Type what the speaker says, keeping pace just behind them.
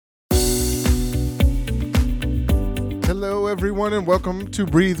Hello, everyone, and welcome to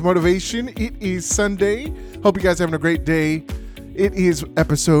Breathe Motivation. It is Sunday. Hope you guys are having a great day. It is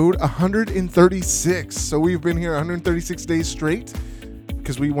episode 136. So we've been here 136 days straight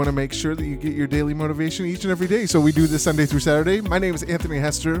because we want to make sure that you get your daily motivation each and every day. So we do this Sunday through Saturday. My name is Anthony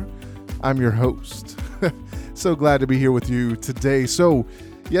Hester. I'm your host. So glad to be here with you today. So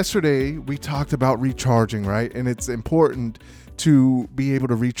yesterday we talked about recharging, right? And it's important to be able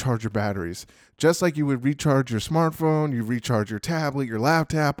to recharge your batteries. Just like you would recharge your smartphone, you recharge your tablet, your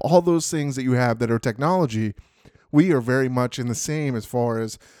laptop, all those things that you have that are technology, we are very much in the same as far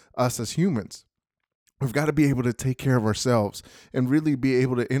as us as humans. We've got to be able to take care of ourselves and really be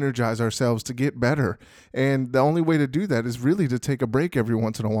able to energize ourselves to get better. And the only way to do that is really to take a break every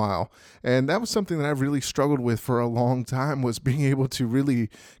once in a while. And that was something that I've really struggled with for a long time, was being able to really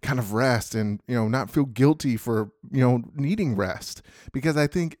kind of rest and, not feel guilty for, needing rest. Because I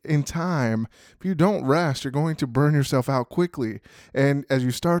think in time, if you don't rest, you're going to burn yourself out quickly. And as you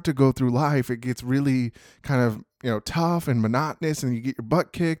start to go through life, it gets really kind of tough and monotonous, and you get your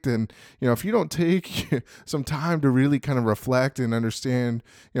butt kicked. And, if you don't take some time to really kind of reflect and understand,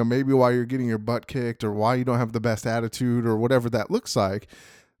 maybe why you're getting your butt kicked or why you don't have the best attitude or whatever that looks like,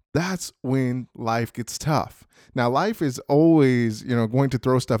 that's when life gets tough. Now, life is always, going to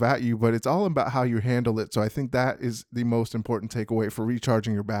throw stuff at you, but it's all about how you handle it. So I think that is the most important takeaway for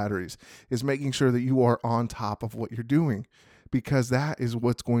recharging your batteries, is making sure that you are on top of what you're doing, because that is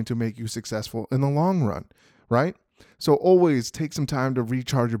what's going to make you successful in the long run. Right? So always take some time to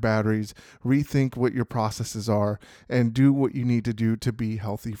recharge your batteries, rethink what your processes are, and do what you need to do to be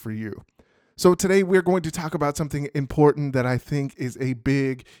healthy for you. So today we're going to talk about something important that I think is a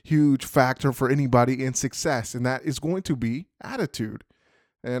big, huge factor for anybody in success, and that is going to be attitude.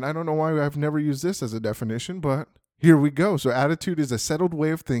 And I don't know why I've never used this as a definition, but here we go. So attitude is a settled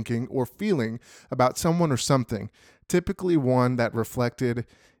way of thinking or feeling about someone or something, typically one that reflected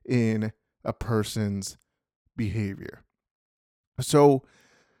in a person's behavior. So,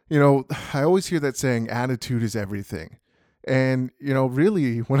 I always hear that saying, attitude is everything. And,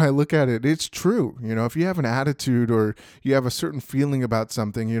 really, when I look at it, it's true. If you have an attitude or you have a certain feeling about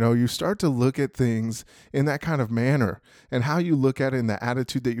something, you start to look at things in that kind of manner. And how you look at it and the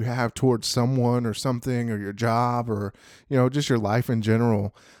attitude that you have towards someone or something or your job or, just your life in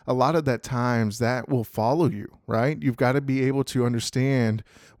general, a lot of that times that will follow you, right? You've got to be able to understand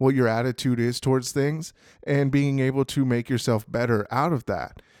what your attitude is towards things and being able to make yourself better out of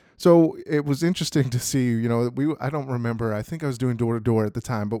that. So it was interesting to see, I don't remember, I think I was doing door to door at the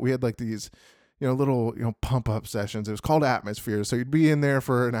time, but we had like these, little, pump up sessions. It was called Atmosphere. So you'd be in there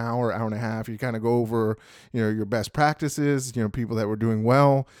for an hour, hour and a half. You kind of go over, your best practices, people that were doing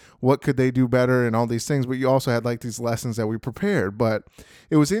well, what could they do better and all these things. But you also had like these lessons that we prepared. But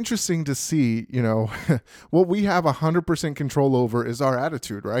it was interesting to see, what we have 100% control over is our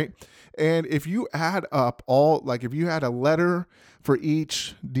attitude, right? And if you add up if you had a letter for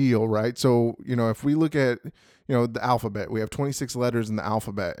each deal, right? So, if we look at, the alphabet, we have 26 letters in the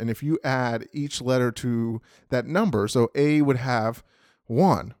alphabet. And if you add each letter to that number, so A would have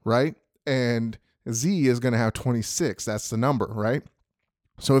 1, right? And Z is going to have 26. That's the number, right?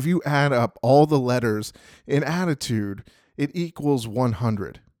 So if you add up all the letters in attitude, it equals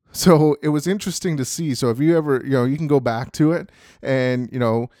 100. So it was interesting to see. So if you ever, you can go back to it and,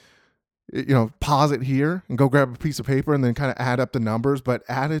 pause it here and go grab a piece of paper and then kind of add up the numbers, but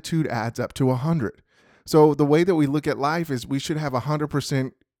attitude adds up to 100. So the way that we look at life is we should have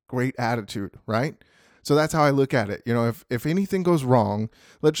 100% great attitude, right? So that's how I look at it. If anything goes wrong,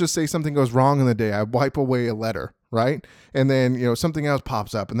 let's just say something goes wrong in the day, I wipe away a letter, right? And then, something else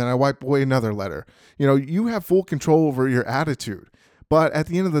pops up and then I wipe away another letter. You have full control over your attitude. But at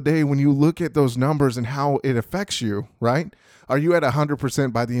the end of the day, when you look at those numbers and how it affects you, right? Are you at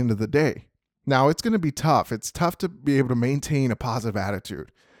 100% by the end of the day? Now, it's going to be tough. It's tough to be able to maintain a positive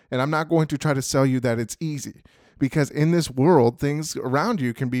attitude. And I'm not going to try to sell you that it's easy, because in this world, things around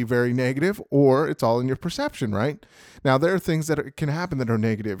you can be very negative, or it's all in your perception, right? Now, there are things that can happen that are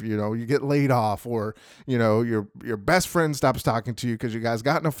negative. You get laid off, or, your best friend stops talking to you because you guys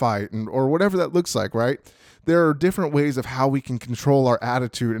got in a fight, or whatever that looks like, right? There are different ways of how we can control our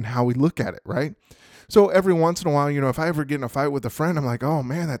attitude and how we look at it, right? So every once in a while, if I ever get in a fight with a friend, I'm like, oh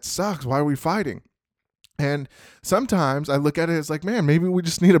man, that sucks. Why are we fighting? And sometimes I look at it as like, man, maybe we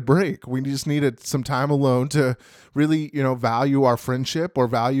just need a break. We just needed some time alone to really, value our friendship or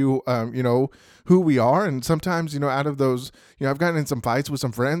value, who we are. And sometimes, out of those, I've gotten in some fights with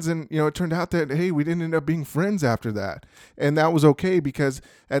some friends and, it turned out that, hey, we didn't end up being friends after that. And that was okay because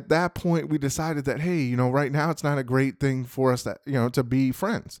at that point we decided that, hey, right now it's not a great thing for us that, to be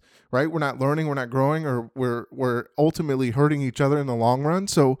friends, right? We're not learning, we're not growing, or we're ultimately hurting each other in the long run.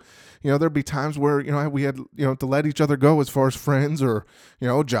 So, there'd be times where, we had, to let each other go as far as friends or,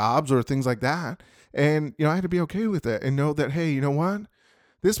 jobs or things like that. And, I had to be okay with it and know that, hey, you know what?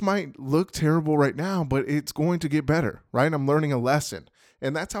 This might look terrible right now, but it's going to get better, right? I'm learning a lesson.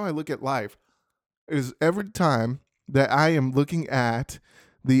 And that's how I look at life is every time that I am looking at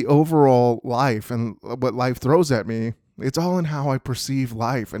the overall life and what life throws at me, it's all in how I perceive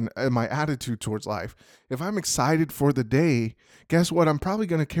life and my attitude towards life. If I'm excited for the day, guess what? I'm probably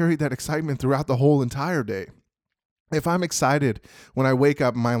going to carry that excitement throughout the whole entire day. If I'm excited when I wake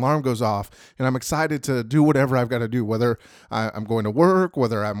up and my alarm goes off and I'm excited to do whatever I've got to do, whether I'm going to work,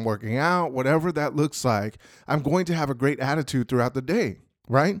 whether I'm working out, whatever that looks like, I'm going to have a great attitude throughout the day,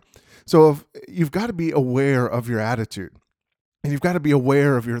 right? So if you've got to be aware of your attitude and you've got to be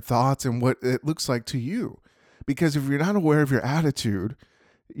aware of your thoughts and what it looks like to you. Because if you're not aware of your attitude,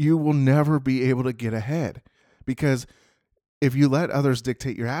 you will never be able to get ahead. Because if you let others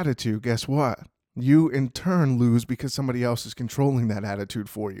dictate your attitude, guess what? You in turn lose because somebody else is controlling that attitude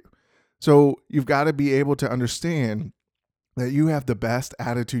for you. So you've got to be able to understand that you have the best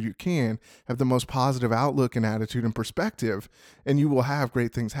attitude you can, have the most positive outlook and attitude and perspective, and you will have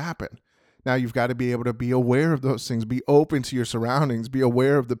great things happen. Now you've got to be able to be aware of those things, be open to your surroundings, be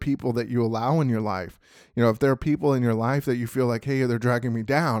aware of the people that you allow in your life. If there are people in your life that you feel like, hey, they're dragging me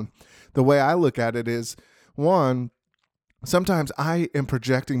down, the way I look at it is, one, sometimes I am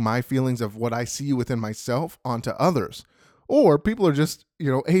projecting my feelings of what I see within myself onto others. Or people are just,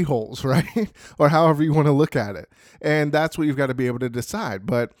 a-holes, right? Or however you want to look at it. And that's what you've got to be able to decide.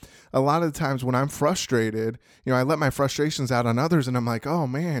 But a lot of the times when I'm frustrated, I let my frustrations out on others and I'm like, oh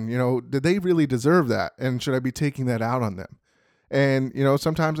man, did they really deserve that? And should I be taking that out on them? And,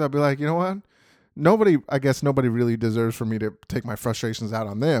 sometimes I'll be like, you know what? I guess nobody really deserves for me to take my frustrations out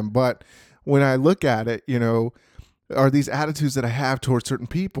on them. But when I look at it, are these attitudes that I have towards certain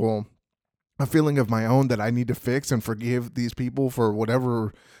people a feeling of my own that I need to fix and forgive these people for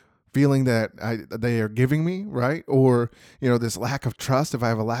whatever feeling that they are giving me, right? Or, this lack of trust. If I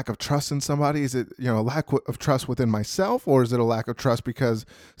have a lack of trust in somebody, is it, a lack of trust within myself, or is it a lack of trust because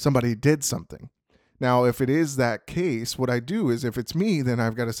somebody did something? Now, if it is that case, what I do is if it's me, then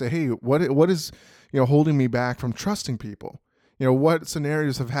I've got to say, hey, what is, holding me back from trusting people? What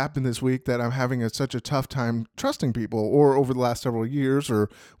scenarios have happened this week that I'm having such a tough time trusting people, or over the last several years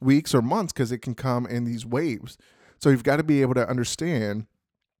or weeks or months, because it can come in these waves. So you've got to be able to understand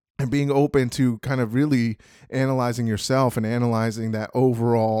and being open to kind of really analyzing yourself and analyzing your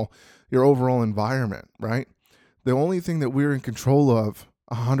overall environment, right? The only thing that we're in control of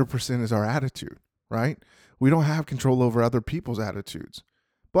 100% is our attitude, right? We don't have control over other people's attitudes.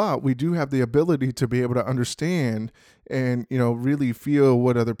 But we do have the ability to be able to understand and, really feel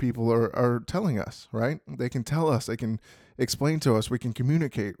what other people are telling us, right? They can tell us, they can explain to us, we can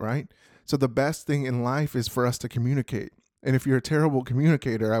communicate, right? So the best thing in life is for us to communicate. And if you're a terrible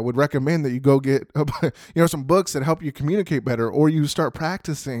communicator, I would recommend that you go get, some books that help you communicate better, or you start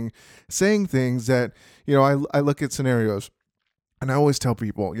practicing saying things that, I look at scenarios. And I always tell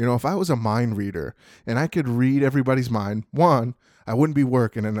people, if I was a mind reader and I could read everybody's mind, one, I wouldn't be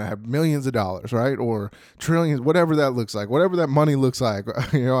working and I have millions of dollars, right? Or trillions, whatever that looks like, whatever that money looks like,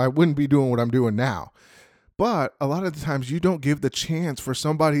 I wouldn't be doing what I'm doing now. But a lot of the times you don't give the chance for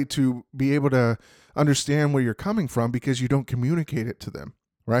somebody to be able to understand where you're coming from because you don't communicate it to them,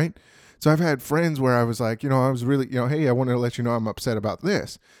 right? So I've had friends where I was like, I was really, hey, I wanted to let you know I'm upset about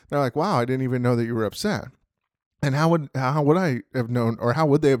this. They're like, wow, I didn't even know that you were upset. And how would I have known, or how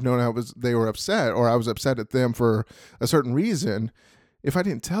would they have known they were upset, or I was upset at them for a certain reason if I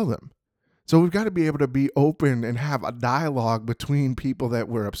didn't tell them? So we've got to be able to be open and have a dialogue between people that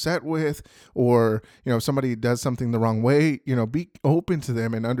we're upset with, or, if somebody does something the wrong way, be open to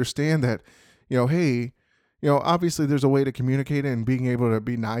them and understand that, hey, obviously there's a way to communicate it and being able to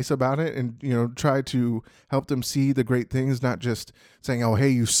be nice about it and, try to help them see the great things, not just saying, oh, hey,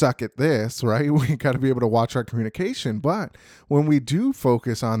 you suck at this, right? We got to be able to watch our communication. But when we do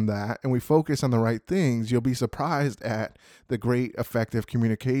focus on that and we focus on the right things, you'll be surprised at the great effective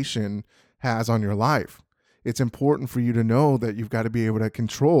communication has on your life. It's important for you to know that you've got to be able to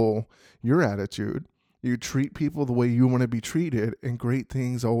control your attitude. You treat people the way you want to be treated, and great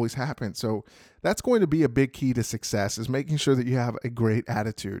things always happen. So that's going to be a big key to success, is making sure that you have a great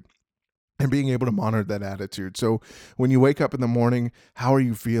attitude and being able to monitor that attitude. So when you wake up in the morning, how are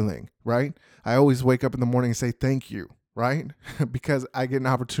you feeling, right? I always wake up in the morning and say thank you, right? Because I get an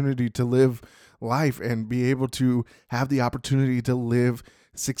opportunity to live life and be able to have the opportunity to live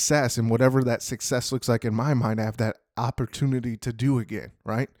success, and whatever that success looks like in my mind, I have that opportunity to do again,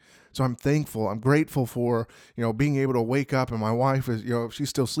 right? So I'm thankful. I'm grateful for, being able to wake up, and my wife is, if she's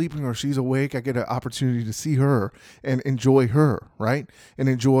still sleeping or she's awake, I get an opportunity to see her and enjoy her, right? And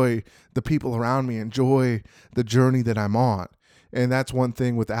enjoy the people around me, enjoy the journey that I'm on. And that's one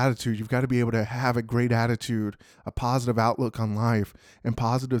thing with attitude. You've got to be able to have a great attitude, a positive outlook on life, and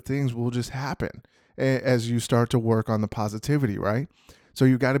positive things will just happen as you start to work on the positivity, right? So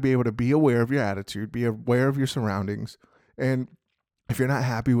you've got to be able to be aware of your attitude, be aware of your surroundings, and if you're not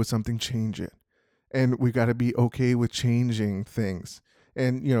happy with something, change it. And we've got to be okay with changing things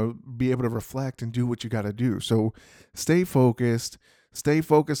and, be able to reflect and do what you got to do. So stay focused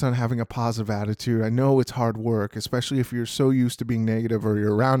on having a positive attitude. I know it's hard work, especially if you're so used to being negative or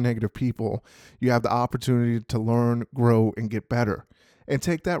you're around negative people. You have the opportunity to learn, grow, and get better, and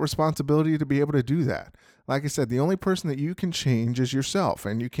take that responsibility to be able to do that. Like I said, the only person that you can change is yourself,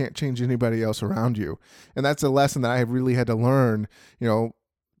 and you can't change anybody else around you. And that's a lesson that I really had to learn, 10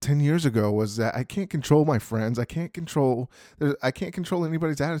 years ago, was that I can't control my friends. I can't control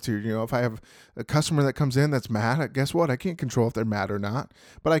anybody's attitude. If I have a customer that comes in that's mad, guess what? I can't control if they're mad or not,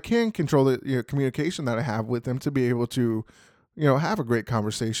 but I can control the communication that I have with them to be able to, have a great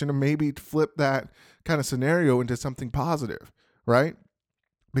conversation and maybe flip that kind of scenario into something positive, right?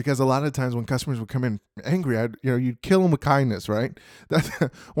 Because a lot of times when customers would come in angry, you'd kill them with kindness, right? That's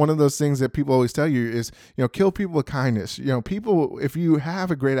one of those things that people always tell you is, kill people with kindness. People, if you have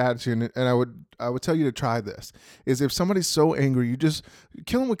a great attitude, and I would tell you to try this, is if somebody's so angry, you just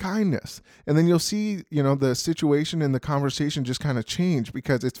kill them with kindness. And then you'll see, the situation and the conversation just kind of change,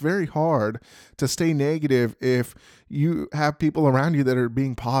 because it's very hard to stay negative if you have people around you that are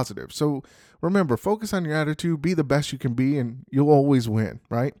being positive. So remember, focus on your attitude, be the best you can be, and you'll always win,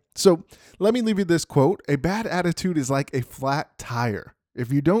 right? So let me leave you this quote. A bad attitude is like a flat tire.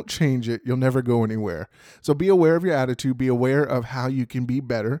 If you don't change it, you'll never go anywhere. So be aware of your attitude, be aware of how you can be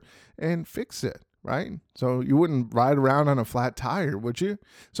better, and fix it, right? So you wouldn't ride around on a flat tire, would you?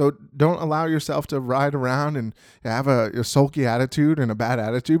 So don't allow yourself to ride around and have a sulky attitude and a bad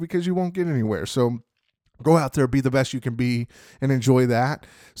attitude, because you won't get anywhere. So go out there, be the best you can be, and enjoy that.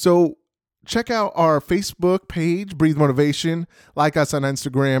 So check out our Facebook page, Breathe Motivation. Like us on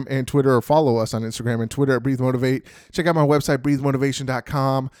Instagram and Twitter, or follow us on Instagram and Twitter at Breathe Motivate. Check out my website,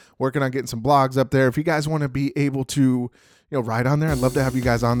 breathemotivation.com. Working on getting some blogs up there. If you guys want to be able to, write on there, I'd love to have you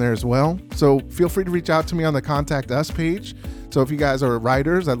guys on there as well. So feel free to reach out to me on the Contact Us page. So if you guys are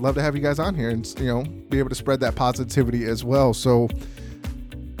writers, I'd love to have you guys on here and, be able to spread that positivity as well. So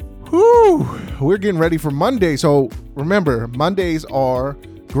we're getting ready for Monday. So remember, Mondays are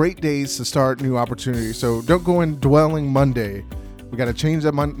great days to start new opportunities. So don't go in dwelling Monday. We got to change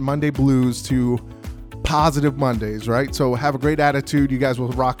that Monday blues to positive Mondays, right? So have a great attitude. You guys will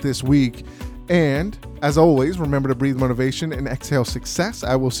rock this week. And as always, remember to breathe motivation and exhale success.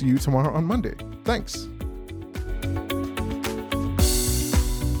 I will see you tomorrow on Monday. Thanks.